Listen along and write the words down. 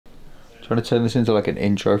Trying to turn this into like an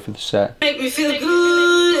intro for the set. Make me feel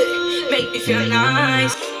good, make me feel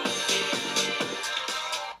nice.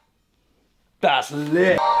 That's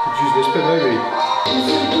lit. Could use this bit maybe.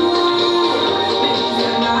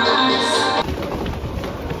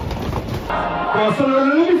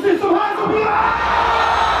 Barcelona, let me see some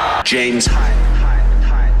hands. James.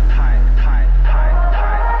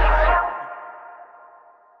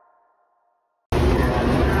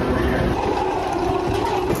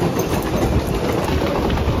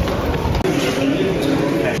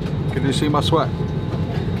 Can you see my sweat?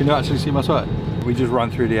 Can you actually see my sweat? We just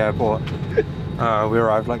ran through the airport. We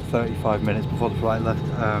arrived like 35 minutes before the flight left,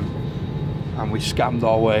 and we scammed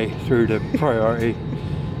our way through the priority,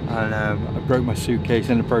 and I broke my suitcase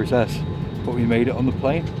in the process, but we made it on the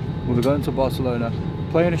plane. We were going to Barcelona,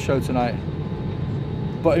 playing a show tonight,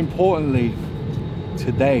 but importantly,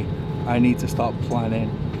 today I need to start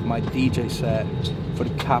planning my DJ set for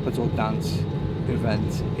the Capital Dance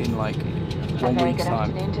event in like 1 week's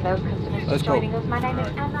time. Let's go. My name is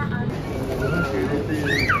Emma.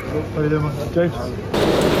 How you doing, man? James?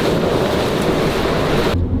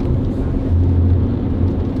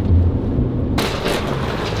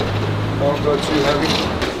 Don't go too heavy.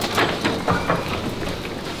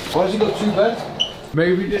 Why has he got 2 beds?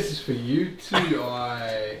 Maybe this is for you too.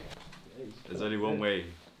 There's only one way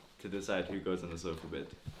to decide who goes on the sofa bed.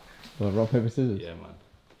 Well, rock, paper, scissors? Yeah, man.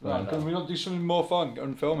 Right, can we not do something more fun? Go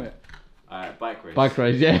and film it. Alright, bike race. Bike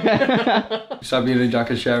race, yeah. Sabion and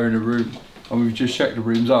Jack are sharing a room, and we've just checked the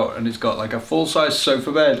rooms out, and it's got like a full-size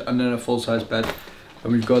sofa bed and then a full-size bed,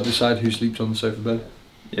 and we've got to decide who sleeps on the sofa bed.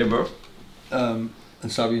 Yeah, bro. And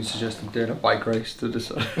Sabion suggested doing a bike race to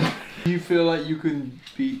decide. Do you feel like you can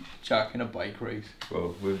beat Jack in a bike race?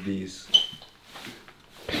 Bro, with these.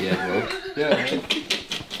 Yeah, bro. Yeah.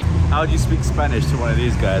 How do you speak Spanish to one of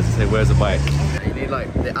these guys and say, where's a bike? You need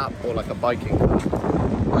like the app or like a biking card.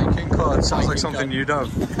 Biking card sounds like something you'd have.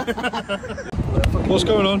 What's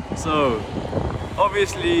going on? So,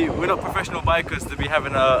 obviously, we're not professional bikers to be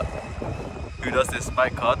having a who does this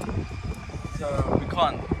bike card. So, we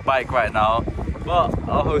can't bike right now, but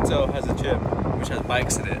our hotel has a gym which has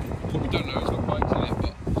bikes in it. What we don't know is what bikes in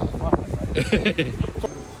it,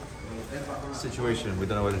 but... Situation, we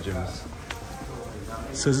don't know where the gym is.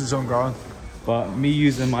 Says it's on ground. But me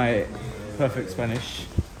using my perfect Spanish,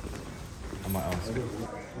 I might ask it.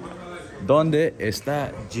 ¿Dónde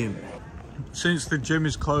está gym? Since the gym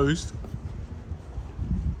is closed,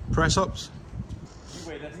 press ups.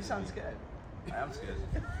 Wait, does he sound scared? I am scared.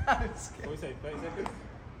 I'm scared. What do we say, 30 seconds?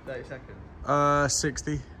 30 seconds.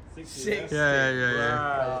 60. 60? Yeah.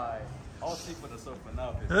 Right. I'll sleep on the sofa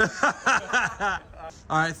now.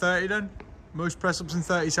 Alright, 30 then. Most press ups in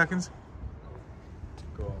 30 seconds.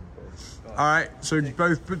 Go on, bro. Alright, so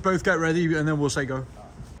both get ready and then we'll say go.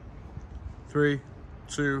 3,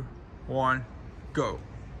 2, 1, go.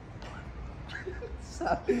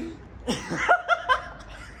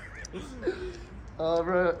 Oh,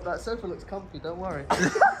 bro, that sofa looks comfy, don't worry.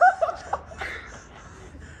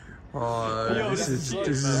 Oh, this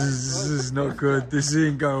is not good. This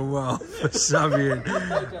ain't going well for Sabion.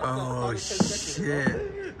 Oh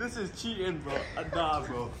shit. This is cheating, bro. Nah,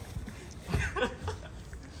 bro.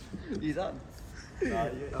 You done? Nah,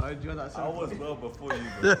 enjoy that sofa. I was well before you,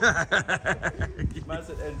 bro. Man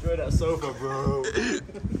said enjoy that sofa, bro.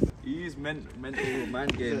 You use mental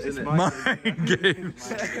mind games, innit? Mind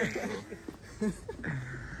games. It's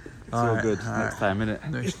all good. Next time, innit?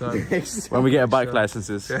 Next time. When we get our bike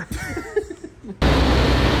licenses. Yeah.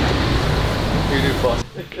 You do fun.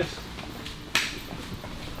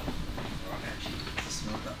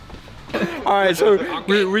 Alright, so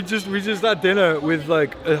we just had dinner with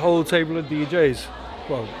like a whole table of DJs.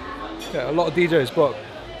 Well, yeah, a lot of DJs, but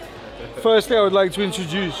firstly I would like to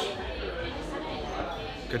introduce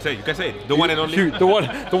You can say it. The one and only. the one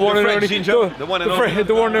and only ginger. The one and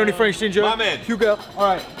only French ginger. My man. Hugel.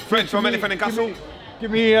 Alright. French from Elephant and Castle.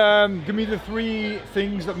 Give me the 3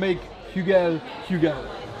 things that make Hugel.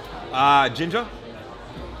 Ginger.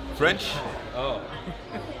 French. Oh.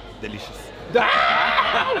 Delicious.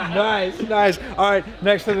 Nice. Alright,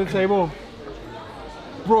 next to the table.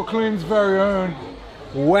 Brooklyn's very own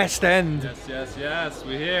West End. Yes,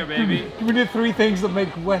 we're here, baby. Give me the 3 things that make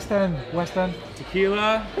West End.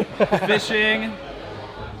 Tequila, fishing,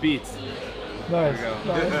 beats. Nice.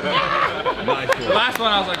 The last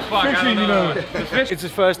one I was like, fuck, I don't know. It's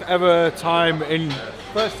his first time in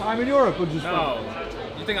Europe or just No.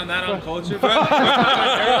 You think I'm that uncultured?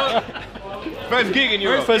 First gig in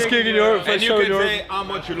Europe. First gig in Europe. And you can say how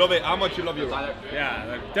much you love it, how much you love Europe. Yeah,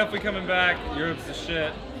 like, definitely coming back. Europe's the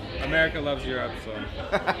shit. America loves Europe, so.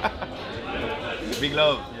 Big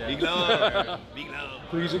love. Yeah. Big love. Big love.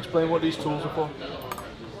 Please explain what these tools are for.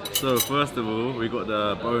 So first of all, we got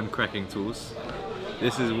the bone cracking tools.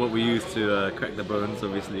 This is what we use to crack the bones,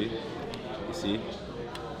 obviously. You see.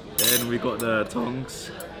 Then we got the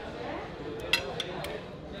tongs.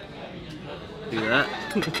 See that?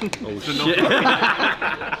 Oh shit!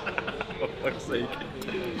 For fuck's sake.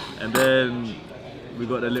 And then we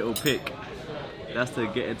got the little pick. That's to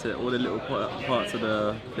get into all the little parts of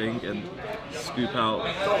the thing and scoop out.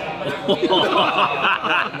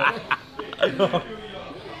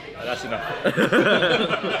 That's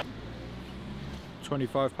enough.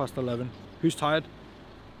 25 past 11. Who's tired?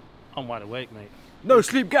 I'm wide awake, mate. No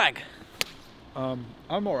sleep gag! I'm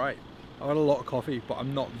alright. I had a lot of coffee, but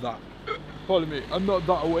I'm not that, pardon me, I'm not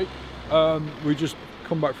that awake. We just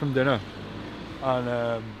come back from dinner and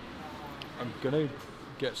I'm gonna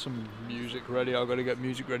get some music ready. I've got to get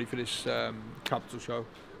music ready for this Capital show,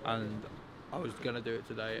 and I was gonna do it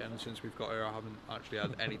today, and since we've got here I haven't actually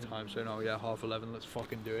had any time, so no, yeah, 11:30, let's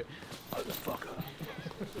fucking do it. Motherfucker.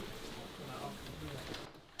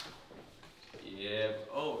 Yeah.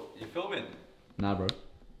 Oh, you filming? Nah, bro.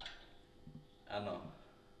 I know.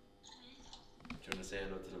 Do you want to say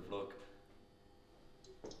hello to the vlog?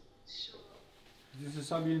 Is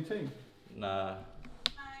this a Sabion thing? Nah.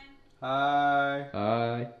 Hi.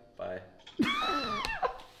 Hi. Bye.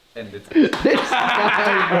 End it. This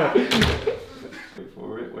guy, bro. Wait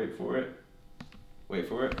for it, wait for it. Wait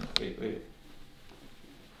for it, wait.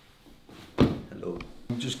 Hello.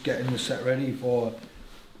 I'm just getting the set ready for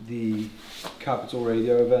the Capital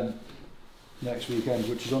Radio event next weekend,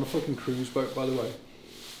 which is on a fucking cruise boat, by the way.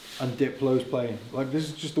 And Diplo's playing. Like, this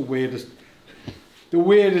is just the weirdest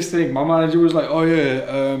thing. My manager was like, oh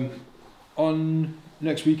yeah, on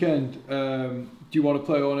next weekend, do you want to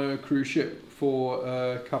play on a cruise ship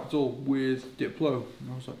for Capital with Diplo?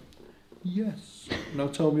 And I was like, yes. Now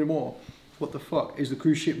tell me more. What the fuck? Is the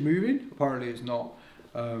cruise ship moving? Apparently it's not,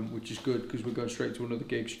 which is good because we're going straight to another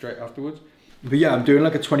gig straight afterwards. But yeah, I'm doing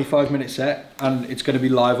like a 25-minute set, and it's going to be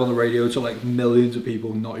live on the radio to like millions of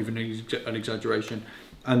people, not even an exaggeration.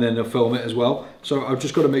 And then they'll film it as well. So I've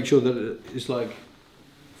just got to make sure that it's like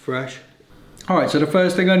fresh. All right, so the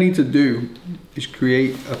first thing I need to do is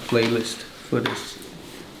create a playlist for this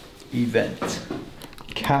event.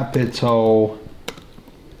 Capital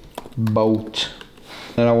boat.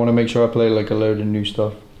 And I want to make sure I play like a load of new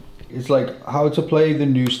stuff. It's like how to play the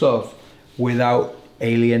new stuff without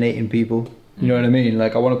alienating people. You know what I mean?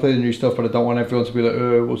 Like, I want to play the new stuff, but I don't want everyone to be like,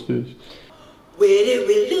 what's this? Where did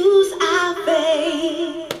we lose our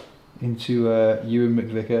faith? Into Ewan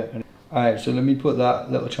McVicker. Alright, so let me put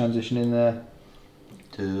that little transition in there.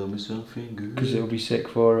 Tell me something good. Because it'll be sick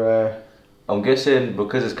for... I'm guessing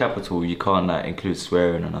because it's Capital, you can't like include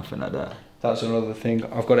swearing or nothing like that. That's another thing.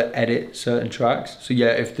 I've got to edit certain tracks. So yeah,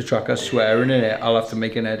 if the track has swearing in it, I'll have to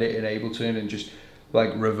make an edit in Ableton and just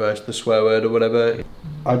like reverse the swear word or whatever.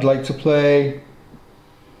 I'd like to play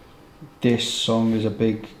this song as a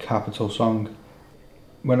big Capital song.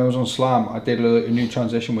 When I was on Slam, I did a new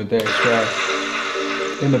transition with this where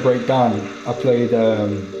in the breakdown I played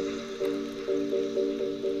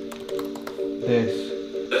this.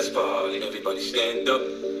 Let's party, everybody stand up.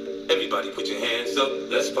 Everybody put your hands up.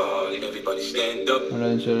 Let's party, everybody stand up. And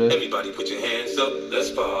then so this. Everybody put your hands up.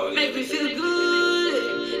 Let's party. Make me feel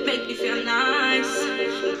good, make me feel nice.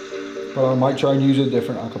 But I might try and use a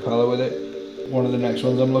different acapella with it. One of the next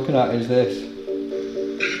ones I'm looking at is this.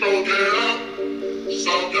 People get up,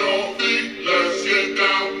 stomp your feet, let's get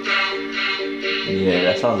down, down, down, down. Yeah,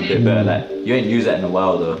 that sounds a bit better. Like, you ain't used that in a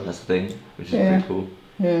while though, that's the thing, which is pretty cool.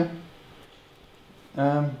 Yeah.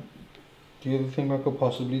 The other thing I could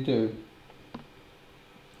possibly do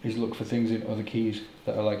is look for things in other keys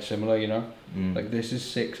that are like similar, you know? Like this is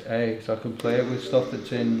 6A, so I can play it with stuff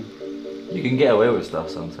that's in... You can get away with stuff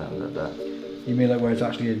sometimes like that. You mean like where it's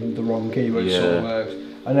actually in the wrong key, where it sort of works.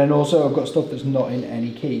 And then also I've got stuff that's not in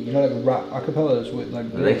any key. You know, like rap acapellas with like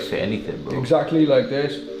this. They fit anything, bro. Exactly like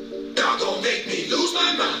this. Y'all gon' make me lose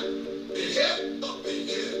my mind.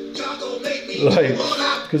 Y'all gon' make me Like,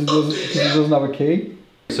 because it doesn't have a key.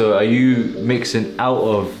 So are you mixing out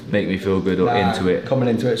of Make Me Feel Good or into it? Coming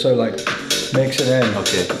into it, so like mix it in.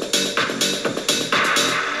 Okay.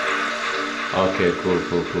 Okay, cool.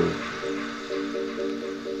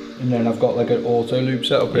 And then I've got like an auto loop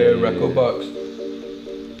set up here, record box. You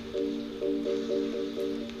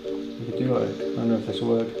could do like, I don't know if this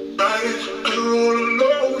will work. Ride it, I don't wanna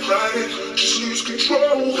know, ride it, just lose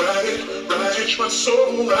control, ride it, my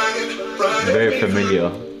soul, ride it. Very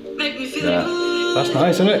familiar. Make me feel Yeah. good. That's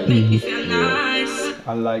nice, isn't it? Make me feel nice.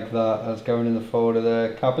 I like that. That's going in the folder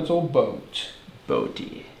there. Capital boat.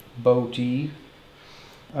 Boaty. Boaty.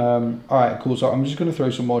 Alright, cool. So I'm just going to throw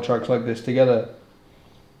some more tracks like this together.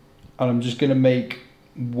 And I'm just going to make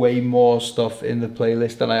way more stuff in the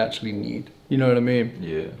playlist than I actually need. You know what I mean?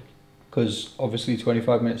 Yeah. Because obviously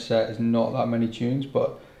 25-minute set is not that many tunes,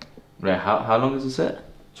 but... Right, how long is the set?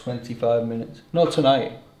 25 minutes. Not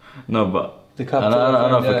tonight. No, but... The Capital. I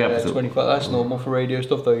know for Capital. 25. That's normal for radio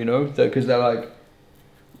stuff though, you know? Because they're like...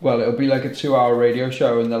 Well, it'll be like a 2-hour radio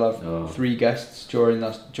show and they'll have 3 guests during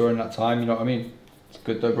that time, you know what I mean? It's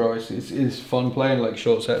good though, bro. It's fun playing like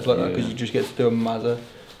short sets like that because you just get to do a mazza.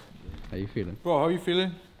 How you feeling? Bro, how are you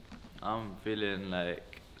feeling? I'm feeling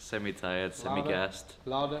like semi-tired, semi-gassed.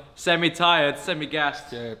 Louder. Semi-tired,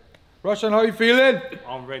 semi-gassed. Yeah. Rashun, how are you feeling?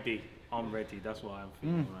 I'm ready. That's what I'm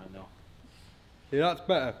feeling right now. Yeah, that's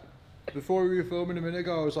better. Before we were filming a minute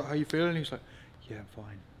ago, I was like, how you feeling? He was like, yeah, I'm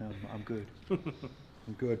fine. I'm good.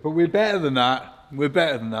 I'm good. But we're better than that.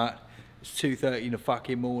 It's 2:30 in the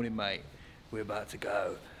fucking morning, mate. We're about to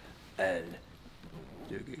go and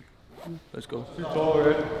do a gig. Let's go. Too tall,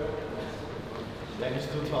 right? Yeah, he's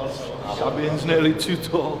too tall. Sabion's nearly too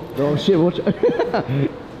tall. Oh shit, watch it.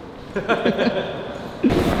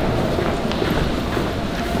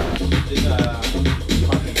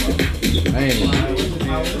 Hey.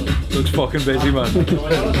 Looks fucking busy, man.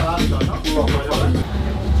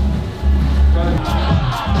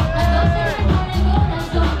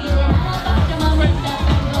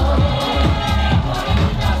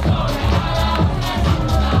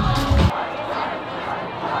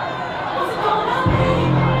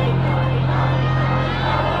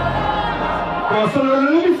 Barcelona,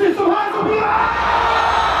 let me see some hands up here!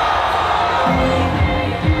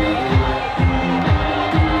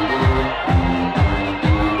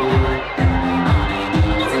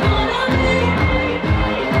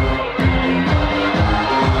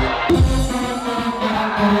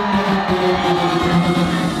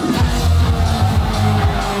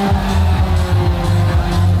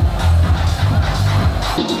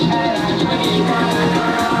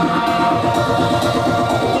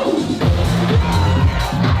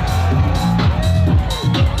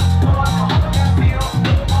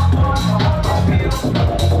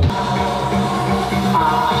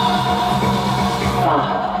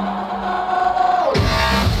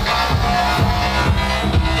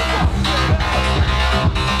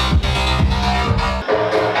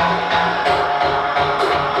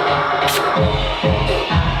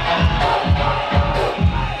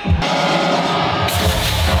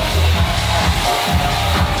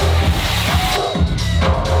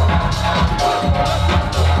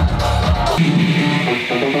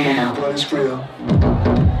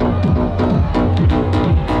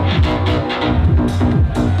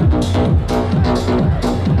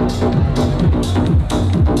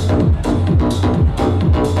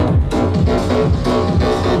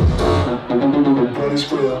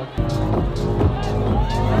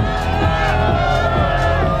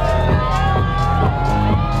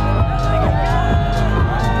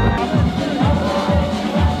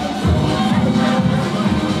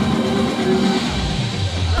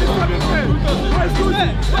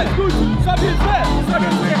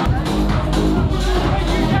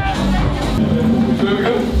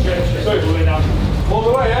 All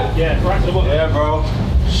the way, yeah? Yeah, right to the bottom. Yeah, bro.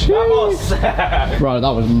 Bro, that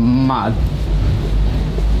was mad.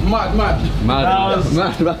 Mad. That was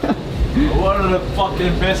Mad. one of the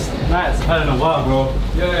fucking best nights I've had in a while, bro.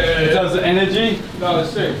 Yeah. In terms of energy, No,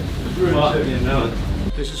 it's sick. It's really fucking sick. hell.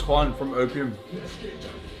 This is Juan from Opium.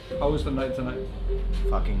 How was the night tonight?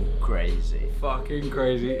 Fucking crazy. Fucking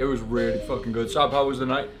crazy. It was really fucking good. Sab, how was the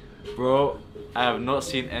night? Bro, I have not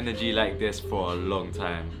seen energy like this for a long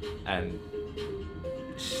time, and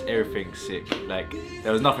everything's sick. Like,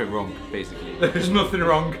 there was nothing wrong, basically. There's nothing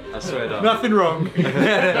wrong. I swear that. Nothing wrong.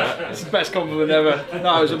 It's the best compliment ever.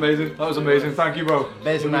 That was amazing. That was amazing. Thank you, bro.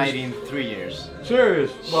 Best night in 3 years.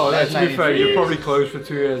 Serious? Well, Best to be night in fair, 3 you're years. probably closed for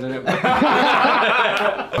 2 years, innit?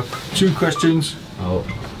 2 questions. Oh.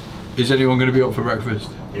 Is anyone going to be up for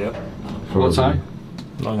breakfast? Yep. What time?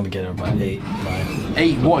 I'm gonna get up by 8, 9.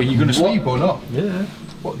 8? What? Are you going to sleep or not? Yeah.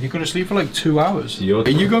 What? You're going to sleep for like 2 hours? Your Are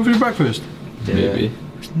you going for the breakfast? Maybe.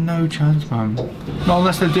 There's no chance, man. Not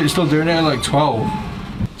unless they're still doing it at like 12.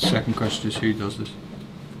 Second question is who does this?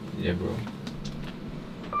 Yeah, bro.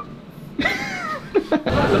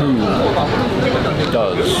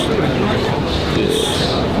 Does this?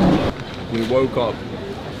 We woke up.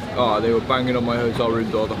 They were banging on my hotel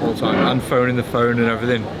room door the whole time and phoning the phone and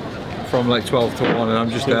everything from like 12 to 1, and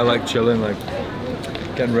I'm just there like chilling, like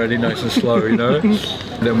getting ready nice and slow, you know.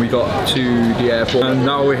 Then we got to the airport and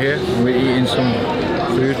now we're here. We're eating some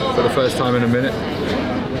food for the first time in a minute.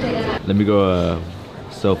 Let me go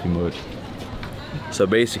selfie mode. So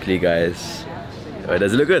basically, guys,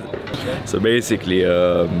 does it look good? So basically,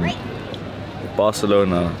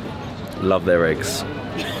 Barcelona love their eggs.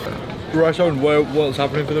 Rashun, what's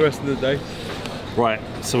happening for the rest of the day? Right,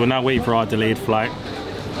 so we're now waiting for our delayed flight.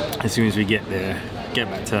 As soon as we get there, get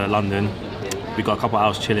back to London, we got a couple of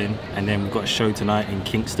hours chilling, and then we've got a show tonight in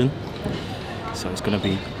Kingston. So it's gonna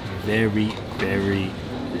be very, very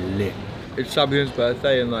lit. It's Sabion's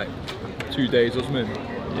birthday in like 2 days or something.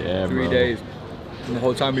 Yeah, 3 days. And the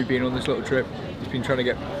whole time we've been on this little trip, he's been trying to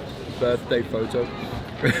get birthday photo.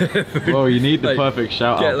 Well, you need the perfect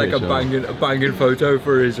shout out. Get like a banging photo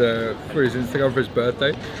for his Instagram for his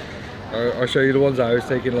birthday. I'll show you the ones I was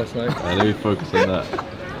taking last night. Let me focus on that.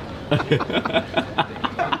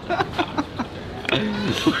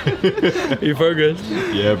 You focused?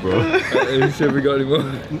 Yeah, bro. Let me see if we got any more.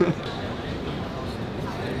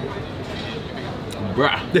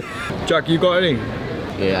 Bruh. Jack, you got any?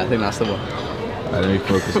 Yeah, I think that's the one. Let me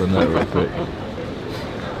focus on that real quick.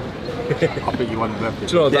 I'll bet you one of them. Do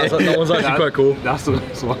you know what, that one's actually quite cool. That's the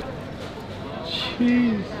next one.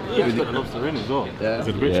 Jeez. Yeah, it's got the lobster in as well. Yeah.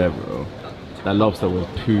 Yeah, bro. That lobster was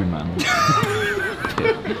poo, man.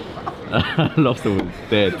 That lobster was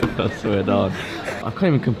dead, I swear down. I can't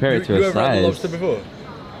even compare it to a size. You ever had lobster before?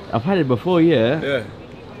 I've had it before, yeah. Yeah.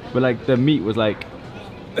 But like the meat was like...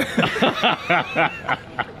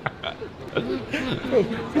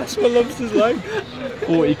 That's what lobster's like.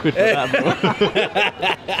 40 quid for that,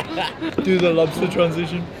 bro. Do the lobster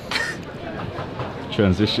transition.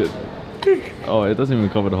 Transition. Oh, it doesn't even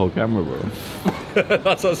cover the whole camera, bro.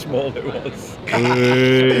 That's how small it was.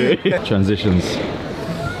 Transitions.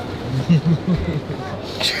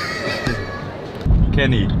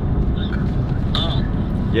 Kenny.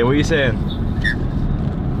 Yeah, what are you saying?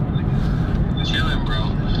 Chilling,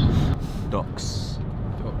 bro. Docs.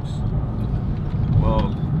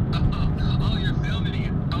 Well. Oh, you're filming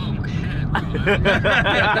it. Oh, shit.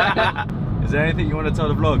 Is there anything you want to tell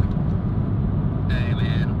the vlog? Hey,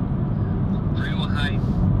 man. Real hype.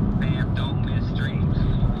 Fam, don't miss streams.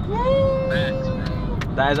 Facts,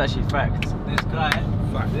 bro. That is actually fact.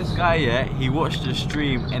 This guy, yeah, he watched the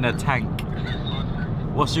stream in a tank.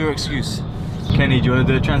 What's your excuse? Kenny, do you want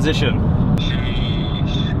to do a transition?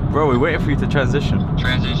 Sheesh. Bro, we're waiting for you to transition.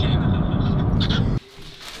 Transition.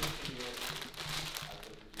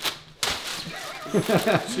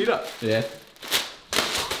 See that? Yeah.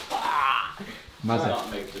 Mazza.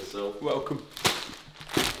 Welcome.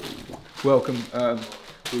 Welcome.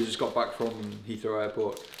 We just got back from Heathrow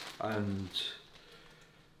Airport and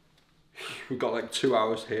we got like 2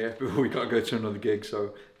 hours here before we got to go to another gig.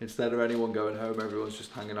 So instead of anyone going home, everyone's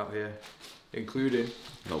just hanging out here, including.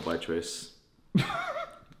 Not by choice.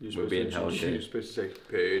 We're being held here. You're supposed to say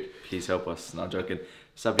paid. Please help us. Not joking.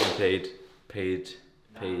 Sabion paid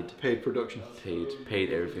Production.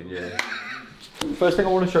 Paid everything, yeah. First thing I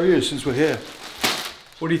want to show you is since we're here.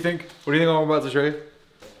 What do you think? What do you think I'm about to show you?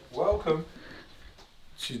 Welcome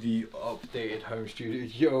to the updated home studio.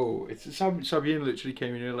 Yo, it's Sabion literally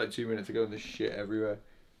came in here like 2 minutes ago and there's shit everywhere.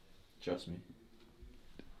 Trust me.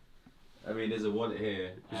 I mean, there's a wallet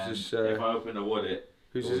here. If I open the wallet,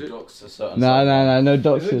 whose is it? No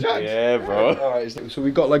doctors. Is it Jack's? Yeah, bro. Alright, so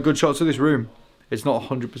we got like good shots of this room. It's not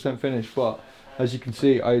 100% finished, but as you can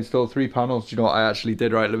see, I installed 3 panels. Do you know what I actually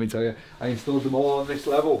did, right? Let me tell you. I installed them all on this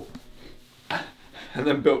level. And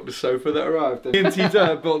then built the sofa that arrived. Me and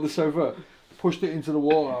Tita built the sofa, pushed it into the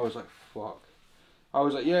wall, and I was like, fuck. I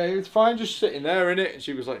was like, yeah, it's fine just sitting there, innit? And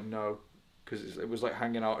she was like, no. Because it was like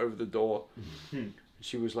hanging out over the door.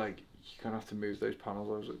 She was like, you're going to have to move those panels.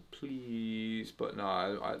 I was like, please. But no,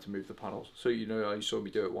 I had to move the panels. So, you know, you saw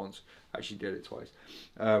me do it once. I actually did it twice.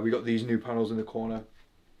 We got these new panels in the corner.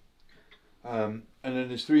 And then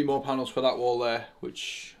there's 3 more panels for that wall there,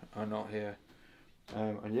 which are not here.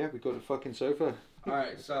 And yeah, we've got a fucking sofa.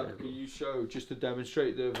 Alright, Sab, can you show, just to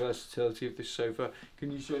demonstrate the versatility of this sofa,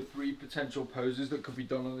 can you show 3 potential poses that could be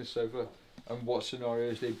done on this sofa and what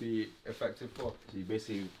scenarios they'd be effective for? So you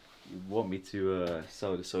basically want me to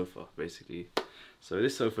sell the sofa, basically. So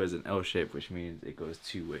this sofa is an L shape, which means it goes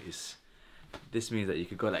 2 ways. This means that you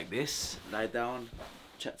could go like this, lie down,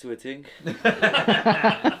 chat to a ting.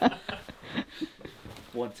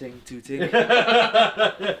 1 ting, 2 ting.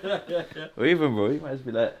 Or even, bro, you might just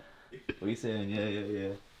be like, what are you saying?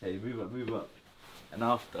 Yeah. Hey, move up. And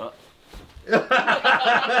after. But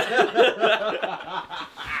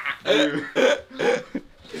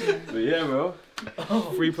yeah, bro.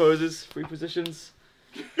 3 poses, 3 positions.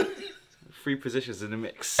 3 positions in the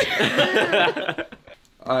mix.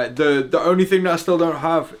 Alright, the only thing that I still don't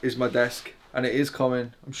have is my desk. And it is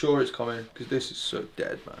coming. I'm sure it's coming. Because this is so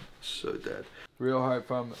dead, man. So dead. Real hype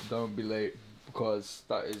fam, don't be late. Because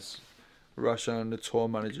that is Rashun, the tour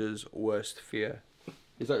manager's worst fear.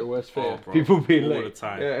 Is that your worst fear? Oh, bro. People being late? All the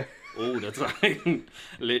time. Yeah. All the time.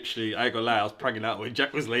 Literally, I ain't gonna lie, I was pragging out when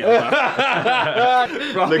Jack was late. Look at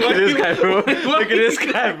this guy, bro. Look at this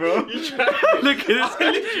guy, bro. Look at this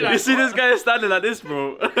guy. You see this guy standing like this,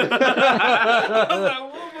 bro. I was like,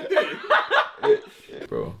 what am I doing?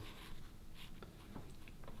 Bro.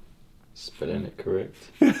 Spelling it correct.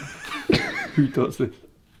 Who does this?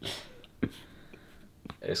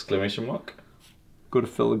 Exclamation mark. Got to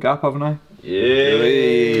fill the gap, haven't I?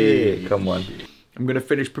 Yeah. Come on. I'm going to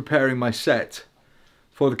finish preparing my set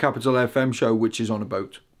for the Capital FM show, which is on a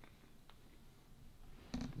boat.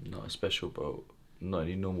 Not a special boat. Not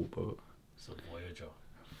any normal boat. It's a Voyager.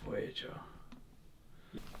 Voyager.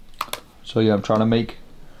 So yeah, I'm trying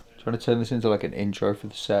to turn this into like an intro for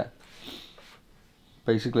the set.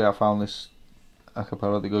 Basically, I found this a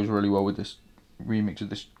cappella that goes really well with this remix of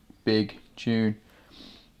this big tune.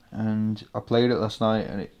 And I played it last night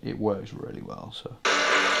and it works really well, so.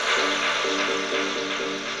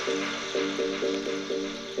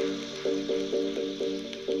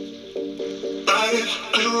 Ride it,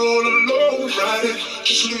 you're all alone. Ride it,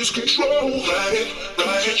 just lose control. Ride it,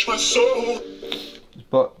 catch my soul.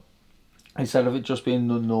 But instead of it just being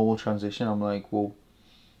the normal transition, I'm like, well,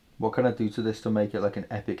 what can I do to this to make it like an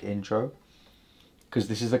epic intro? Because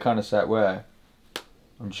this is the kind of set where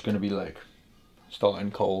I'm just going to be like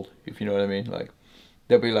starting cold, if you know what I mean. Like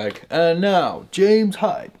they'll be like, and now James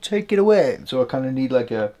Hype, take it away. So I kind of need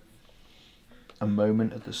like a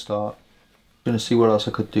moment at the start. I'm gonna see what else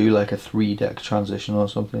I could do, like a 3-deck transition or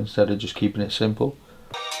something, instead of just keeping it simple.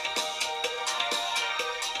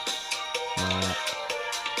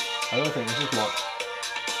 I don't think this is what.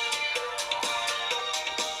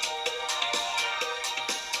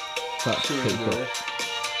 That's pretty cool.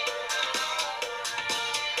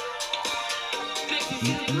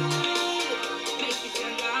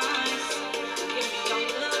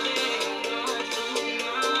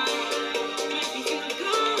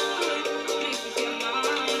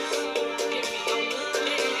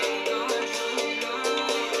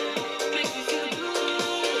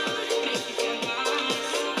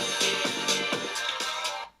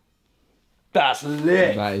 That's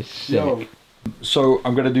lit. That is sick. Yo. So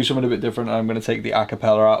I'm gonna do something a bit different. I'm gonna take the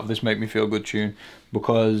acapella out of this Make Me Feel Good tune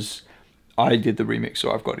because I did the remix,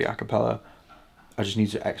 so I've got the acapella. I just need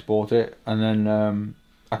to export it, and then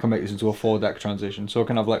I can make this into a 4-deck transition. So I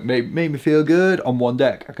can have like Make Me Feel Good on one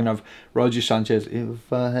deck. I can have Roger Sanchez,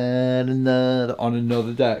 If I Had Another, on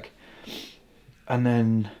another deck, and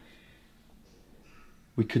then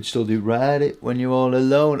we could still do Ride It When You're All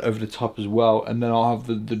Alone over the top as well, and then I'll have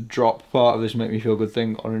the drop part of this Make Me Feel Good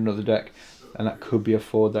thing on another deck, and that could be a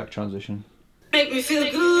 4-deck transition. Make me feel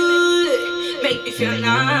good, make me feel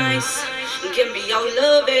nice. Give me your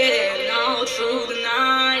loving all through the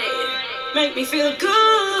night. Make me feel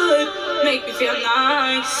good, make me feel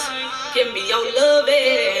nice. Give me your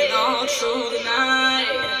loving all through the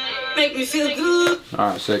night. Make me feel good.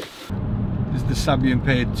 Alright, sick. This is the Sabion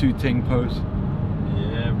Paid 2-ting pose.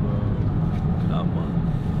 Yeah, bro. Come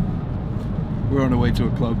on. We're on our way to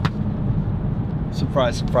a club.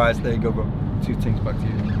 Surprise, surprise. There you go, bro. 2 tings back to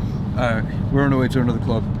you. We're on our way to another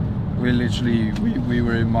club. We literally, we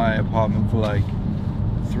were in my apartment for like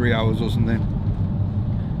 3 hours or something.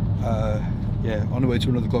 Yeah, on the way to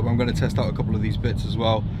another club. I'm going to test out a couple of these bits as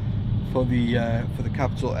well for the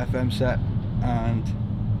Capital FM set and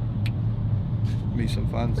meet some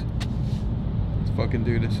fans. Let's fucking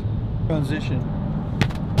do this. Transition.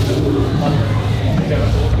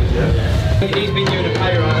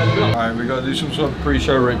 Alright, we gotta do some sort of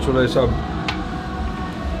pre-show ritual here, so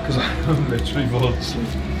because I'm literally falling asleep.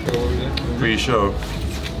 Pre-show.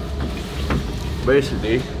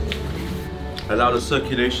 Basically, allow the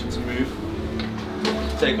circulation to move.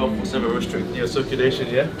 Take off what's ever restricting your circulation,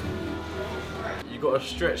 yeah? You gotta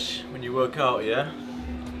stretch when you work out, yeah?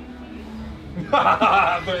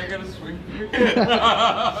 I thought you were gonna swing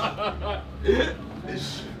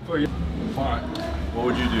for you. Alright. What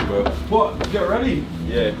would you do, bro? What? Get ready?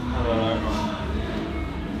 Yeah.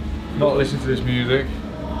 Not listen to this music.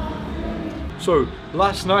 So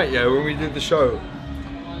last night, yeah, when we did the show,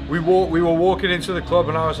 we were walking into the club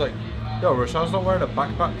and I was like, yo, Rashun's not wearing a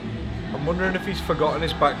backpack. I'm wondering if he's forgotten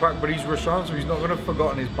his backpack, but he's Rashun, so he's not gonna have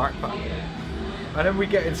forgotten his backpack. And then we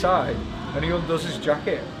get inside and he undoes his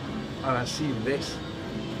jacket and I see this.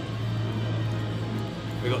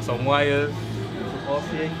 We got some wires, some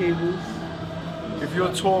RCA cables. If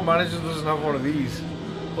your tour manager doesn't have one of these,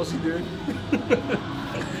 what's he doing?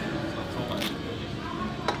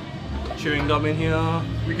 Chewing gum in here.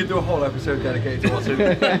 We could do a whole episode dedicated to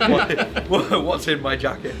what's in my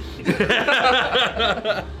jacket.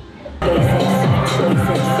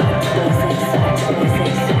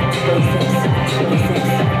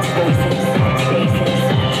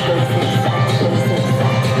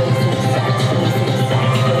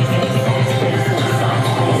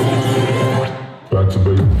 Back to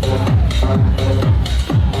basics.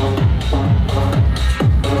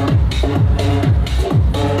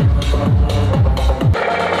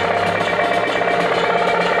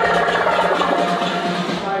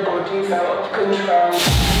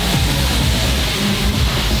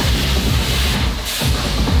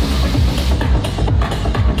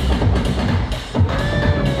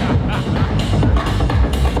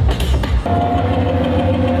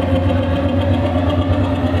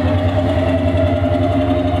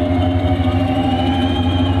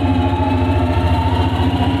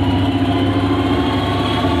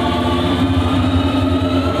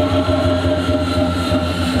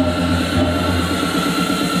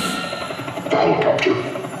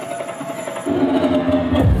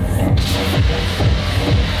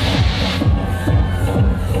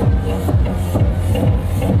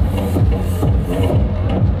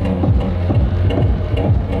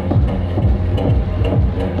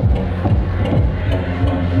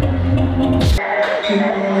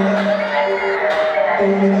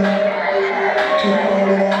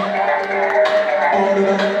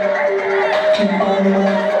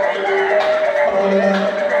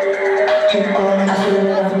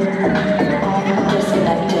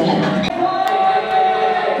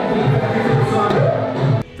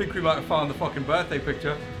 I think we might have found the fucking birthday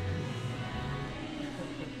picture.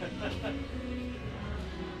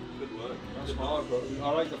 Good work. That's hard, bro. I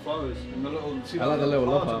like the flowers and the little. See, I like the little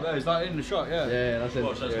heart love up there. Is that in the shot? Yeah. Yeah, that's it.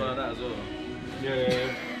 Watch, that's one of that as well.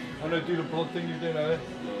 Yeah. I know, do the blood thing you're doing over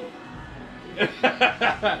there.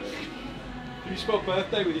 Can you spell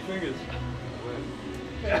birthday with your fingers?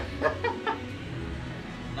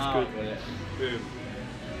 No. Good, boom.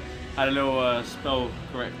 Had a little spell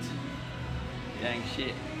correct. Gang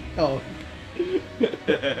shit. Oh.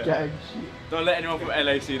 Gang shit. Don't let anyone from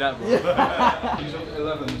LA see that, bro. These are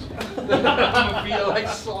 11s. My feet are like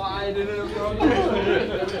sliding in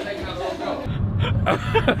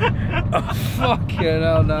oh, fucking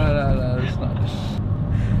hell, no, it's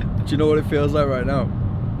not. Do you know what it feels like right now?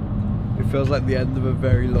 It feels like the end of a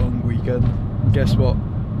very long weekend. Guess what?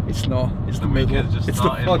 It's not. It's the middle. It's the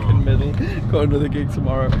fucking middle. Got another gig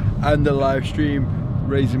tomorrow and a live stream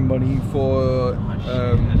raising money for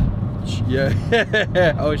yeah.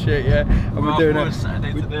 Oh shit, yeah. And we're doing it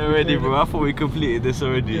Saturday today already, bro. I thought we completed this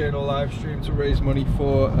already. Doing a live stream to raise money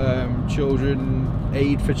for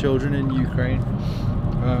aid for children in Ukraine.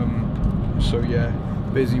 So yeah,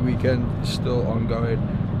 busy weekend, it's still ongoing.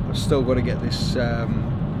 I've still got to get this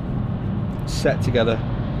set together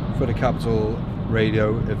for the Capital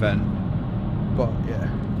Radio event. But yeah,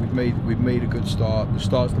 we've made a good start. The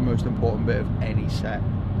start's the most important bit of any set,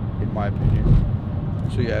 in my opinion.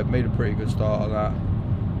 So yeah, I've made a pretty good start on that.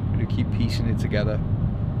 I'm gonna keep piecing it together.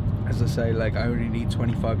 As I say, like I only need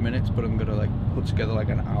 25 minutes, but I'm gonna like put together like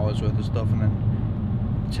an hour's worth of stuff and then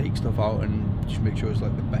take stuff out and just make sure it's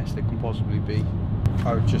like the best it can possibly be.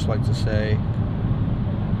 I would just like to say,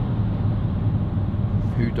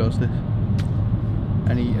 who does this?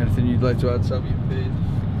 Anything you'd like to add, Sabion Paid?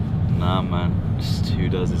 Nah, man. Just who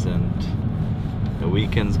does this, and the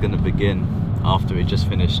weekend's gonna begin after it just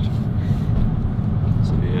finished.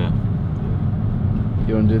 So yeah.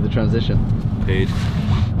 You want to do the transition? Paid.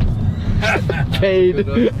 Paid.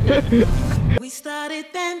 We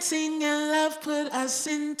started dancing and love put us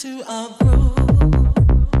into a groove.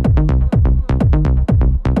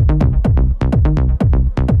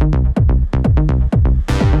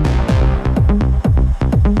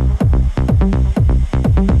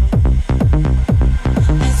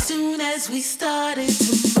 As soon as we started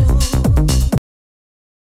to move.